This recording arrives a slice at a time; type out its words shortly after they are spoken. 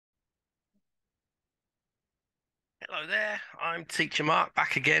Hello there, I'm Teacher Mark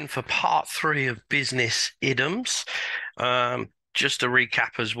back again for part 3 of Business Idioms. Just to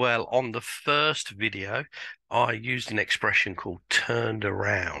recap as well, on the first video, I used an expression called turned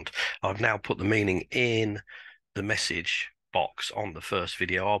around. I've now put the meaning in the message box on the first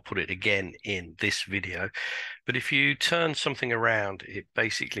video. I'll put it again in this video. But if you turn something around, it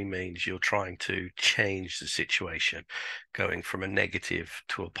basically means you're trying to change the situation, going from a negative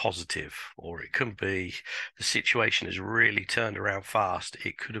to a positive, or it could be the situation has really turned around fast.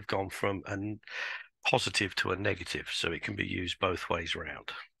 It could have gone from a positive to a negative, so it can be used both ways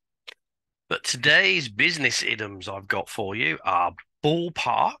around. But today's business idioms I've got for you are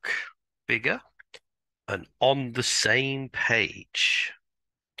ballpark, figure, and on the same page.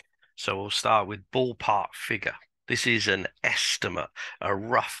 So we'll start with ballpark figure. This is an estimate, a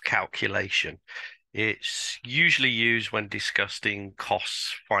rough calculation. It's usually used when discussing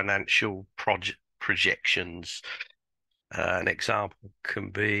costs, financial projections. An example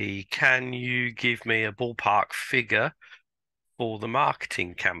can be, can you give me a ballpark figure for the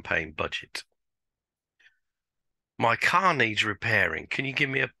marketing campaign budget? My car needs repairing. Can you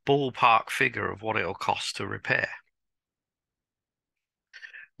give me a ballpark figure of what it'll cost to repair?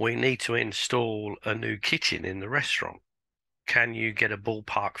 We need to install a new kitchen in the restaurant. Can you get a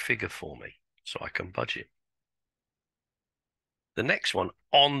ballpark figure for me so I can budget? The next one,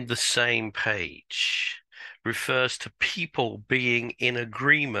 on the same page, refers to people being in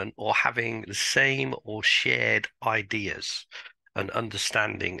agreement or having the same or shared ideas and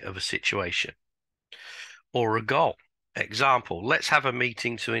understanding of a situation or a goal. Example, let's have a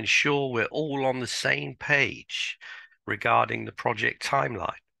meeting to ensure we're all on the same page regarding the project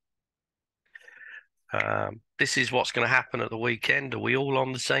timeline. This is what's going to happen at the weekend. Are we all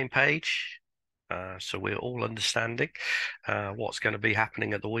on the same page? So we're all understanding what's going to be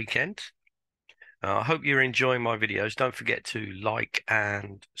happening at the weekend. I hope you're enjoying my videos. Don't forget to like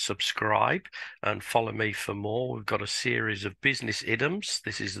and subscribe and follow me for more. We've got a series of business idioms.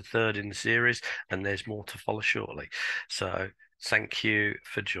 This is the third in the series, and there's more to follow shortly. So thank you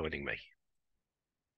for joining me.